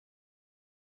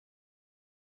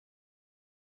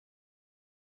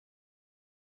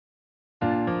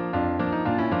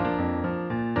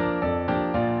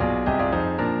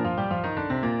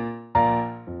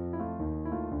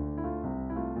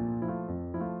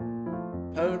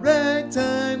A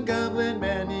ragtime goblin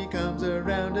man, he comes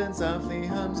around and softly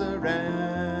hums a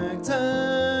ragtime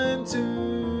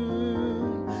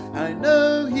tune. I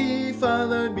know he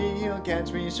followed me, he'll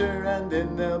catch me sure, and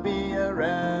then there'll be a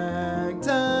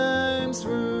ragtime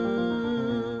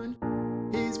swoon.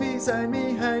 He's beside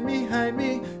me, hide me, hide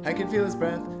me, I can feel his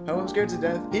breath, how I'm scared to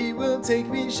death. He will take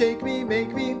me, shake me,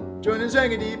 make me join his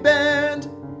raggedy band.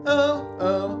 Oh,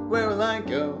 oh, where will I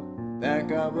go? That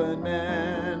goblin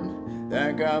man,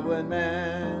 that goblin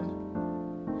man.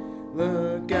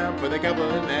 Look out for the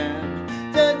goblin man,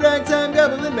 that ragtime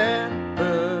goblin man.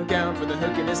 Look out for the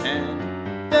hook in his hand,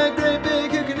 that great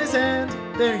big hook in his hand.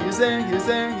 There he is, there he is,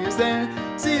 there he is, there.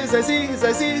 See as I see, as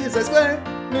I see, as I swear.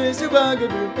 Mr.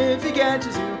 Bugaboo, if he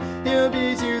catches you, he'll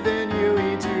beat you, then you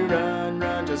eat you. Run,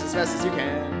 run just as fast as you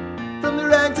can from the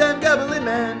ragtime goblin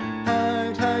man.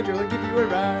 Hide, hide, he'll give you a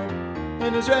ride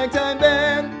in his ragtime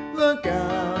band. Look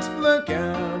out,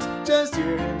 just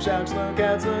hear him shout. Look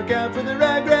out for the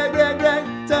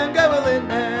ragtime goblin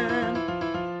man.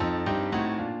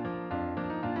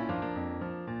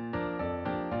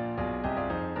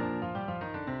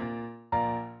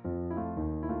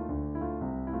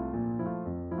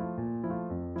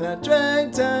 That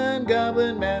ragtime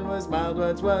goblin man was mild,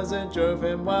 what wasn't, drove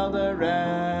him wild, a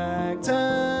ragtime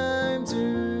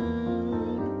tune.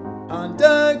 On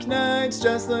dark nights,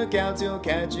 just look out, he'll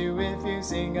catch you if you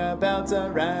sing about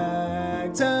a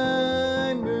ragtime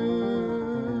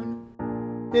moon.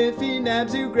 If he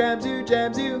nabs you, grabs you,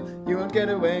 jabs you, you won't get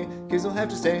away, 'cause you'll have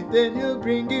to stay. Then he'll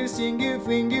bring you, sting you,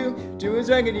 fling you to his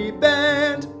raggedy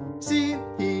band. See,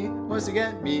 he wants to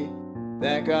get me,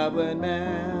 that goblin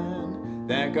man,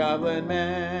 that goblin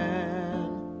man.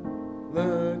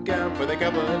 Look out for the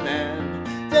goblin man,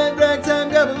 that ragtime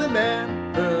goblin man.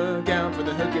 Look out for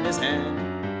the hook in his hand,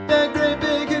 that great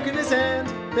big hook in his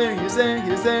hand. There he is, there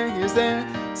he is, there he is, there.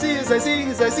 See as I see,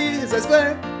 as I see, as I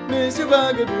swear. Mr.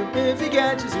 Bugaboo, if he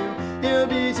catches you, he'll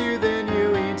beat you, then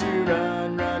you eat you.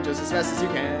 Run, run just as fast as you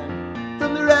can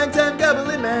from the ragtime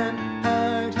goblin man.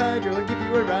 Hide, hide, he'll give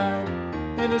you a ride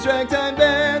in his ragtime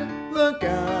band. Look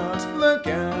out,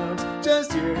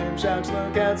 just hear him shout.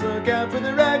 Look out for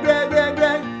the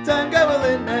ragtime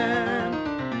goblin man.